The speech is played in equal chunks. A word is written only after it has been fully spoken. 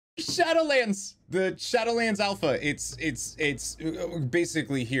Shadowlands, the Shadowlands alpha. It's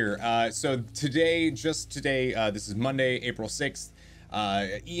basically here. So today, just today, this is Monday, April 6th.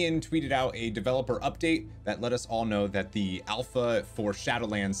 Ian tweeted out a developer update that let us all know that the alpha for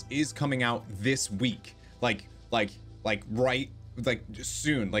Shadowlands is coming out this week. Like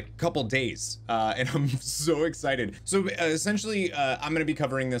soon, like a couple days, and I'm so excited. So essentially, I'm gonna be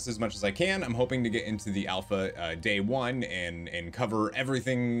covering this as much as I can. I'm hoping to get into the alpha day one and cover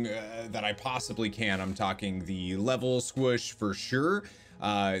everything that I possibly can. I'm talking the level squish for sure,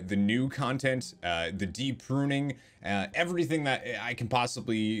 the new content, the depruning, everything that I can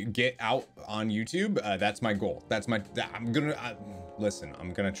possibly get out on YouTube. That's my goal. Listen,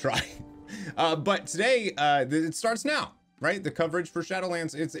 I'm gonna try. But today, it starts now. Right, the coverage for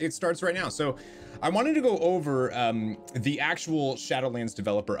Shadowlands, it starts right now. So I wanted to go over the actual Shadowlands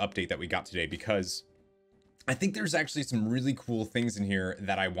developer update that we got today, because I think there's actually some really cool things in here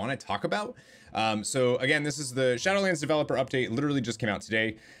that I want to talk about. So again, this is the Shadowlands developer update. It literally just came out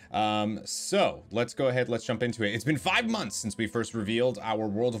today. So let's go ahead, let's jump into it. It's been 5 months since we first revealed our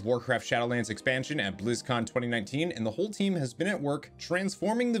World of Warcraft Shadowlands expansion at BlizzCon 2019, and the whole team has been at work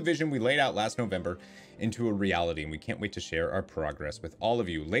transforming the vision we laid out last November into a reality, and we can't wait to share our progress with all of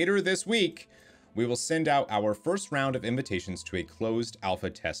you. Later this week, we will send out our first round of invitations to a closed alpha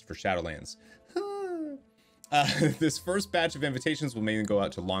test for Shadowlands. This first batch of invitations will mainly go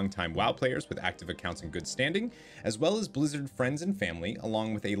out to longtime WoW players with active accounts in good standing, as well as Blizzard friends and family,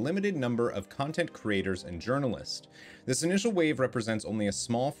 along with a limited number of content creators and journalists. This initial wave represents only a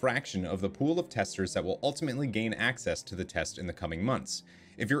small fraction of the pool of testers that will ultimately gain access to the test in the coming months.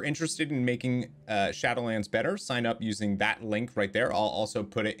 If you're interested in making Shadowlands better, sign up using that link right there. I'll also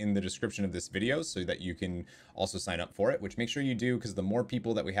put it in the description of this video so that you can also sign up for it, which make sure you do, because the more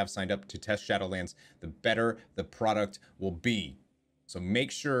people that we have signed up to test Shadowlands, the better the product will be. So make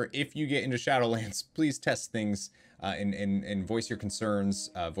sure if you get into Shadowlands, please test things and voice your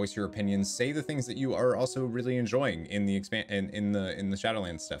concerns, voice your opinions, say the things that you are also really enjoying in the in the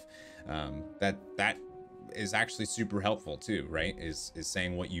Shadowlands stuff. That is actually super helpful too, right? Is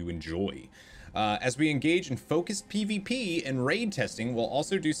saying what you enjoy. As we engage in focused PvP and raid testing, we'll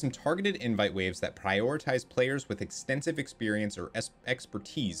also do some targeted invite waves that prioritize players with extensive experience or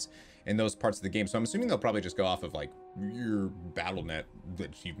expertise in those parts of the game. So I'm assuming they'll probably just go off of like your BattleNet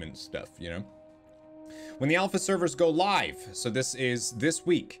achievement stuff, you know? When the alpha servers go live, so this is this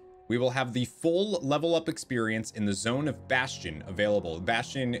week, we will have the full level up experience in the zone of Bastion available.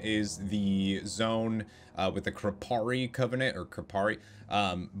 Bastion is the zone with the Krapari Covenant, or Krapari,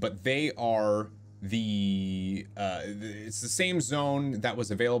 but they are it's the same zone that was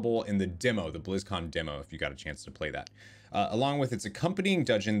available in the demo, the BlizzCon demo, if you got a chance to play that. Along with its accompanying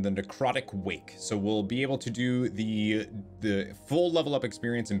dungeon, the Necrotic Wake. So we'll be able to do the full level up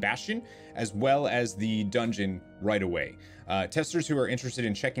experience in Bastion, as well as the dungeon right away. Testers who are interested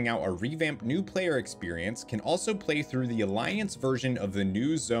in checking out our revamped new player experience can also play through the Alliance version of the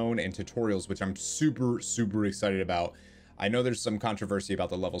new zone and tutorials, which I'm super excited about. I know there's some controversy about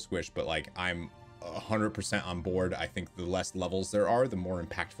the level squish, but like I'm 100% on board. I think the less levels there are, the more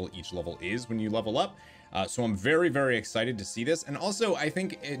impactful each level is when you level up. So I'm very excited to see this. And also I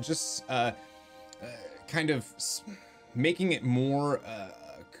think it just kind of making it more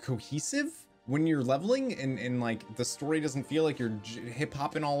cohesive when you're leveling, and like the story doesn't feel like you're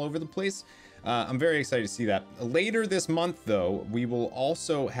hip-hopping all over the place. I'm very excited to see that. Later this month though, we will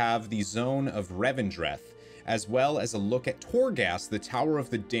also have the Zone of Revendreth, as well as a look at Torghast, the Tower of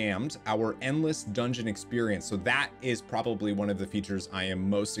the Damned, our endless dungeon experience. So that is probably one of the features I am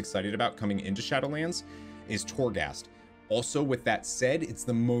most excited about coming into Shadowlands, is Torghast. Also, with that said, it's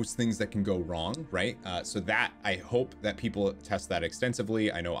the most things that can go wrong, right? So that, I hope that people test that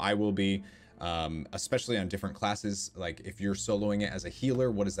extensively. I know I will be, especially on different classes. Like if you're soloing it as a healer,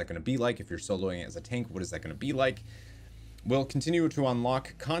 what is that going to be like? If you're soloing it as a tank, what is that going to be like? We'll continue to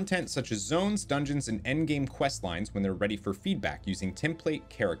unlock content such as zones, dungeons, and endgame quest lines when they're ready for feedback, using template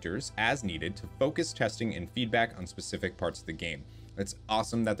characters as needed to focus testing and feedback on specific parts of the game. It's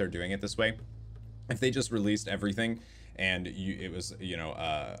awesome that they're doing it this way. If they just released everything and it was, you know,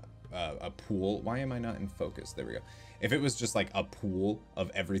 a pool. Why am I not in focus? There we go. If it was just like a pool of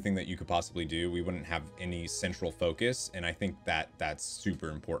everything that you could possibly do, we wouldn't have any central focus. And I think that that's super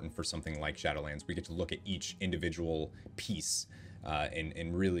important for something like Shadowlands. We get to look at each individual piece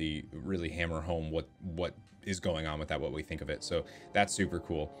and really hammer home what is going on with that, what we think of it. So that's super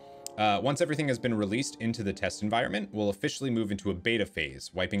cool. Once everything has been released into the test environment, we'll officially move into a beta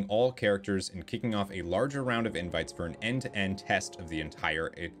phase, wiping all characters and kicking off a larger round of invites for an end-to-end test of the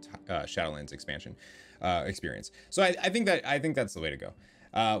entire Shadowlands expansion experience. So I think that's the way to go.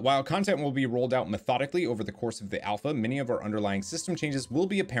 While content will be rolled out methodically over the course of the alpha, many of our underlying system changes will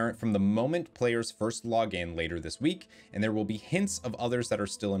be apparent from the moment players first log in later this week, and there will be hints of others that are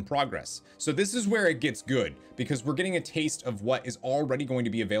still in progress. So this is where it gets good, because we're getting a taste of what is already going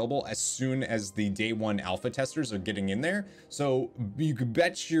to be available as soon as the day one alpha testers are getting in there. So you could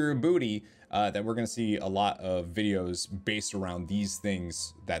bet your booty that we're going to see a lot of videos based around these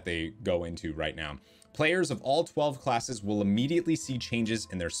things that they go into right now. Players of all 12 classes will immediately see changes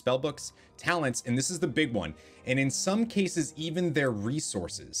in their spellbooks, talents, and this is the big one, and in some cases even their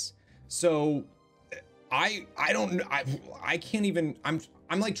resources. So I can't even, I'm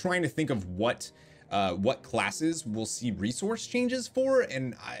like trying to think of what classes will see resource changes for,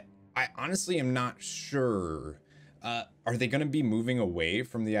 and I honestly am not sure. Are they going to be moving away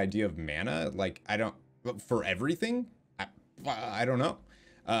from the idea of mana? Like, for everything? I don't know.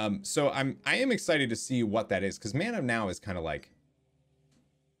 So I am excited to see what that is, because mana now is kind of like,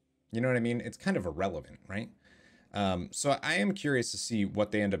 you know what I mean? It's kind of irrelevant, right? So I am curious to see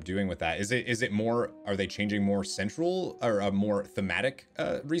what they end up doing with that. Is it more, are they changing more central or more thematic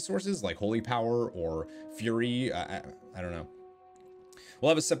resources like holy power or fury? I don't know. We'll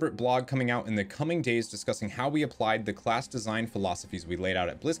have a separate blog coming out in the coming days discussing how we applied the class design philosophies we laid out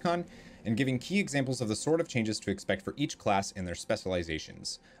at BlizzCon and giving key examples of the sort of changes to expect for each class and their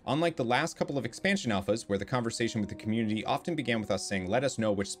specializations. Unlike the last couple of expansion alphas, where the conversation with the community often began with us saying, let us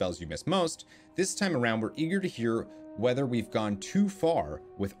know which spells you miss most, this time around we're eager to hear whether we've gone too far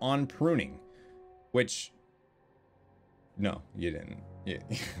with on pruning. Which, no, you didn't. You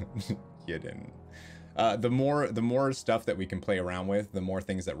didn't. The more stuff that we can play around with, the more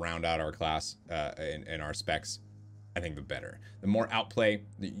things that round out our class and our specs, I think the better. The more outplay,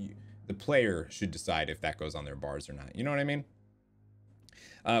 the player should decide if that goes on their bars or not. You know what I mean?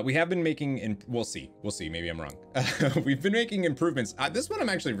 We have been making, and we'll see, maybe I'm wrong. We've been making improvements. This one I'm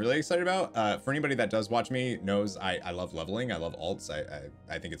actually really excited about. For anybody that does watch me knows I love leveling. I love alts.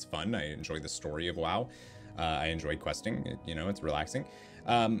 I think it's fun. I enjoy the story of WoW. I enjoy questing. You know, it's relaxing.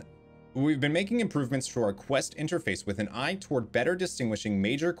 We've been making improvements to our quest interface with an eye toward better distinguishing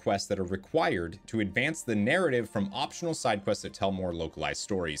major quests that are required to advance the narrative from optional side quests that tell more localized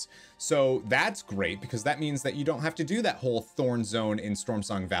stories. So that's great, because that means that you don't have to do that whole Thorn Zone in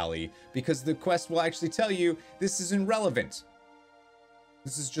Stormsong Valley, because the quest will actually tell you this is irrelevant.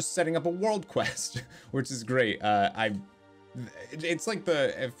 This is just setting up a world quest, which is great. It's like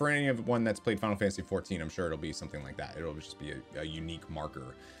for anyone that's played Final Fantasy XIV, I'm sure it'll be something like that. It'll just be a unique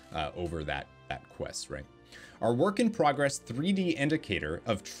marker over that quest, right? Our work in progress 3D indicator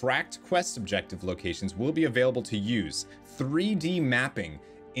of tracked quest objective locations will be available to use. 3D mapping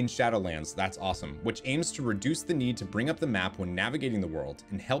in Shadowlands, that's awesome, which aims to reduce the need to bring up the map when navigating the world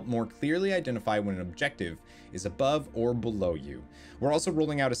and help more clearly identify when an objective is above or below you. We're also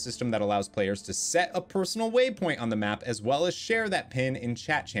rolling out a system that allows players to set a personal waypoint on the map, as well as share that pin in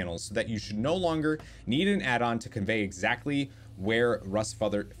chat channels, so that you should no longer need an add-on to convey exactly where Rust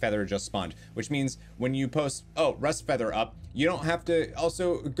Feather just spawned, which means when you post, oh, Rust Feather up, you don't have to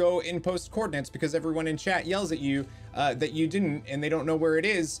also go and post coordinates, because everyone in chat yells at you that you didn't, and they don't know where it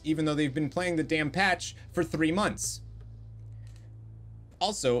is, even though they've been playing the damn patch for 3 months.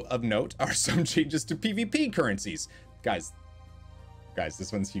 Also of note are some changes to PvP currencies. Guys,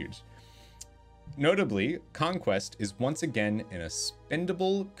 this one's huge. Notably, Conquest is once again an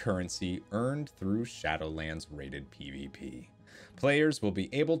expendable currency earned through Shadowlands rated PvP. Players will be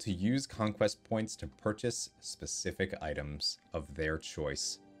able to use Conquest points to purchase specific items of their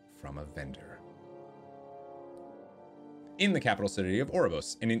choice from a vendor in the capital city of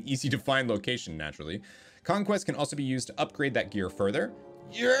Oribos, in an easy to find location, naturally. Conquest can also be used to upgrade that gear further.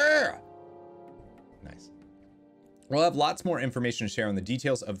 Yeah! Nice. We'll have lots more information to share on the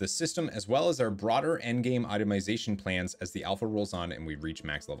details of the system, as well as our broader endgame itemization plans as the alpha rolls on and we reach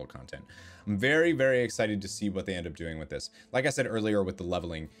max level content. I'm very, very excited to see what they end up doing with this. Like I said earlier with the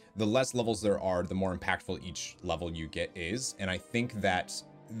leveling, the less levels there are, the more impactful each level you get is. And I think that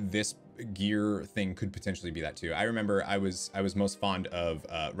this gear thing could potentially be that too. I remember I was most fond of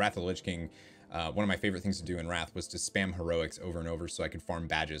Wrath of the Lich King. One of my favorite things to do in Wrath was to spam heroics over and over so I could farm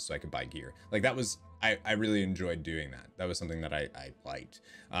badges so I could buy gear. Like that was, I really enjoyed doing that. That was something that I liked.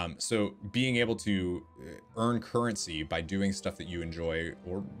 So being able to earn currency by doing stuff that you enjoy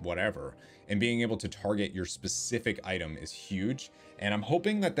or whatever, and being able to target your specific item is huge. And I'm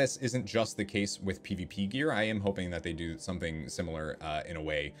hoping that this isn't just the case with PvP gear. I am hoping that they do something similar in a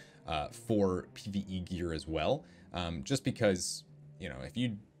way for PvE gear as well. Just because, you know, if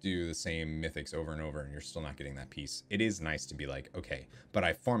you do the same mythics over and over and you're still not getting that piece, it is nice to be like, okay, but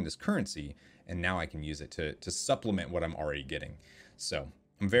I farmed this currency and now I can use it to supplement what I'm already getting. So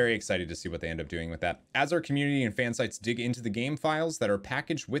I'm very excited to see what they end up doing with that. As our community and fan sites dig into the game files that are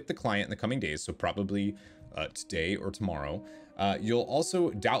packaged with the client in the coming days, so probably today or tomorrow, you'll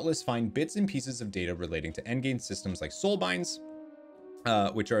also doubtless find bits and pieces of data relating to endgame systems like soulbinds,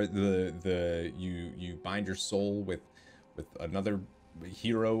 which are you bind your soul with another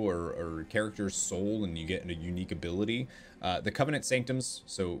hero or character's soul, and you get a unique ability. The Covenant Sanctums,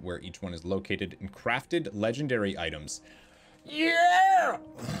 so where each one is located, and crafted legendary items. Yeah!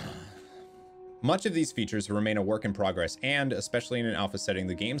 Much of these features remain a work in progress, and especially in an alpha setting,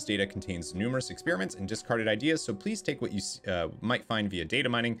 the game's data contains numerous experiments and discarded ideas, so please take what you might find via data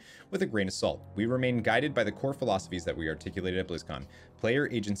mining with a grain of salt. We remain guided by the core philosophies that we articulated at BlizzCon: player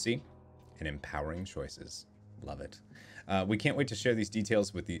agency and empowering choices. Love it. We can't wait to share these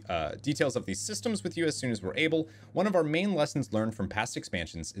details with the details of these systems with you as soon as we're able. One of our main lessons learned from past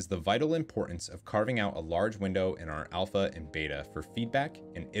expansions is the vital importance of carving out a large window in our alpha and beta for feedback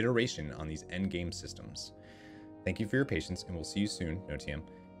and iteration on these endgame systems. Thank you for your patience, and we'll see you soon, no TM,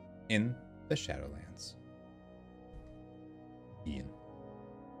 in the Shadowlands. Ian.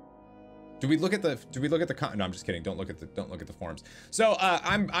 Do we look at the no, I'm just kidding. Don't look at the forums. So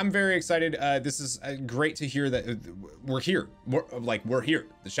I'm very excited. This is great to hear that we're here. We're here.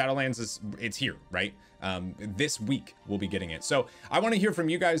 The Shadowlands it's here, right? This week we'll be getting it. So I want to hear from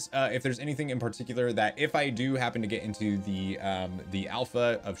you guys if there's anything in particular that, if I do happen to get into the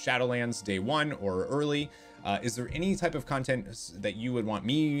alpha of Shadowlands day 1 or early, is there any type of content that you would want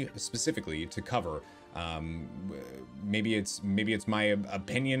me specifically to cover? Maybe it's my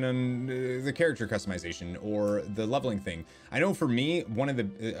opinion on the character customization or the leveling thing. I know for me,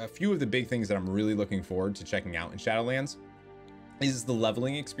 a few of the big things that I'm really looking forward to checking out in Shadowlands is the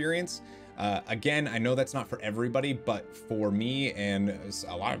leveling experience. Again, I know that's not for everybody, but for me and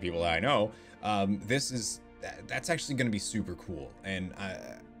a lot of people that I know, that's actually going to be super cool. And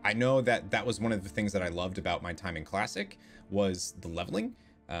I know that was one of the things that I loved about my time in Classic was the leveling.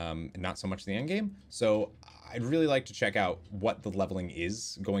 Not so much the end game. So I'd really like to check out what the leveling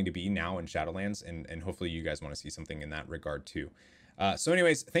is going to be now in Shadowlands, and hopefully you guys want to see something in that regard too. So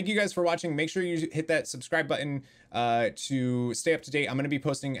anyways, thank you guys for watching. Make sure you hit that subscribe button to stay up to date. I'm going to be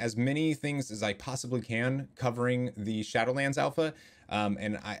posting as many things as I possibly can covering the Shadowlands alpha.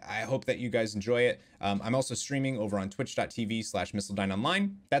 And I hope that you guys enjoy it. I'm also streaming over on twitch.tv/Missildine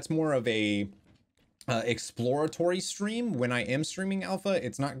online. That's more of a exploratory stream. When I am streaming alpha,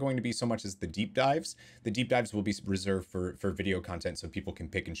 it's not going to be so much as the deep dives. The deep dives will be reserved for video content, so people can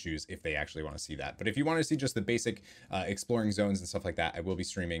pick and choose if they actually want to see that. But if you want to see just the basic exploring zones and stuff like that, I will be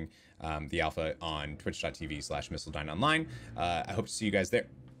streaming the alpha on twitch.tv/Missildine online. I hope to see you guys there.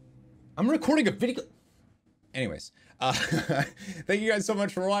 I'm recording a video. Anyways, thank you guys so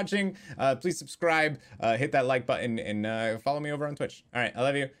much for watching. Please subscribe, hit that like button, and follow me over on Twitch. All right, I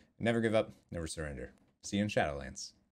love you. Never give up, never surrender. See you in Shadowlands.